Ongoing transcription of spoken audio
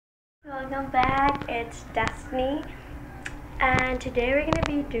Welcome back, it's Destiny, and today we're gonna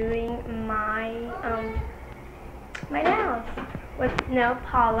be doing my nails with nail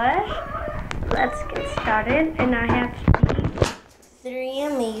polish. Let's get started. And I have these three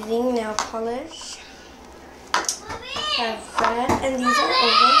amazing nail polish. I have red, and these are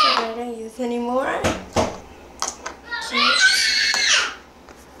old ones that I don't use anymore. Cute.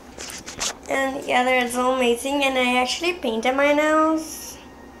 And yeah, they're so amazing, and I actually painted my nails,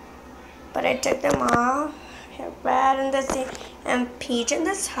 but I took them off. I have red and this and peach in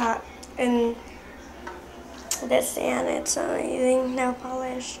this hot and this, and it's amazing nail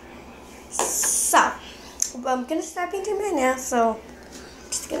polish. So I'm gonna start painting my nails, so I'm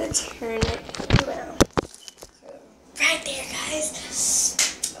just gonna turn it around. Right there, guys.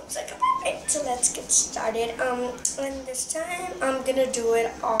 Looks like a perfect. So let's get started. And this time I'm gonna do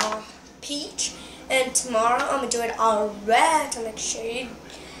it all peach, and tomorrow I'm gonna do it all red. So make sure you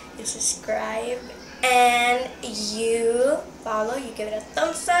subscribe and you follow. You give it a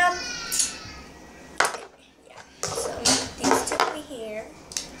thumbs up. Yeah. So I'm gonna put these two here,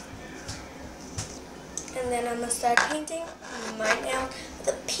 and then I'm gonna start painting my nail with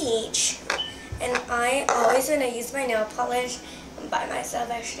a peach. And I always, when I use my nail polish by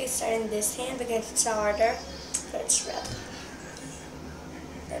myself, I actually start in this hand because it's harder, so it's red.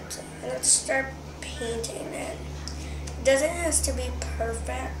 That's it. And let's start painting it. It doesn't have to be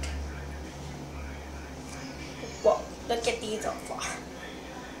perfect. Whoa, look at these so far.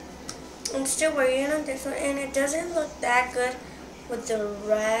 I'm still working on this one, and it doesn't look that good with the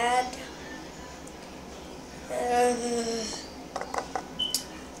red.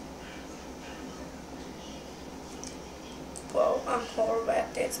 Whoa, I'm horrible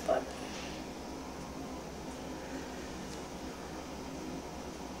at this, but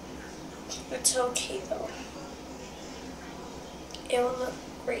it's okay though. It will look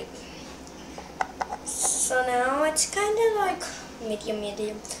great. So now it's kind of like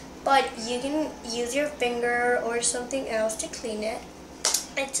medium, but you can use your finger or something else to clean it.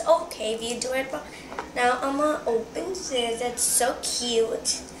 It's okay if you do it, but now I'm gonna open this. It's so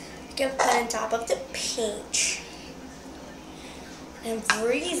cute. You can put on top of the peach. I'm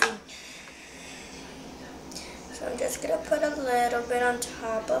freezing. So I'm just gonna put a little bit on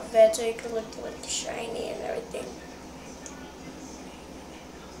top of it so it can look shiny and everything.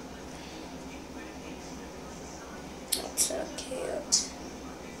 That's so cute.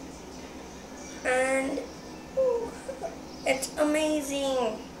 And ooh, it's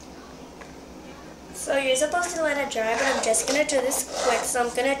amazing. So you're supposed to let it dry, but I'm just gonna do this quick. So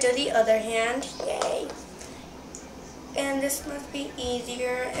I'm gonna do the other hand. Yay! And this must be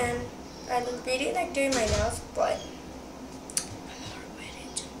easier, and I really like doing my nails, but I'm more with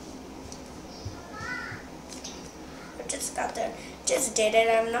it. I just got there, just did it.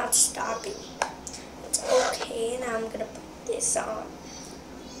 I'm not stopping. It's okay. Now I'm gonna put this on.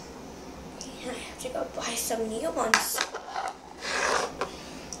 I have to go buy some new ones.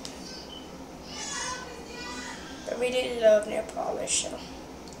 I really love nail polish. So.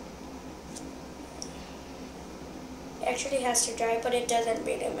 It actually has to dry, but it doesn't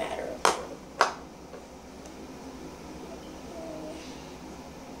really matter.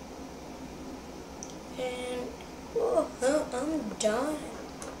 And oh, I'm done.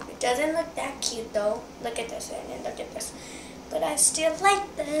 It doesn't look that cute though. Look at this and look at this. But I still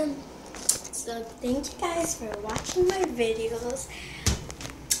like them. So thank you guys for watching my videos.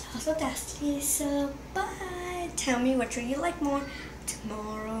 Also Destiny, so bye. Tell me which one you like more.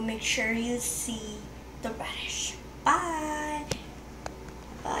 Tomorrow make sure you see the radish. Bye.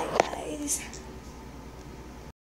 Bye guys.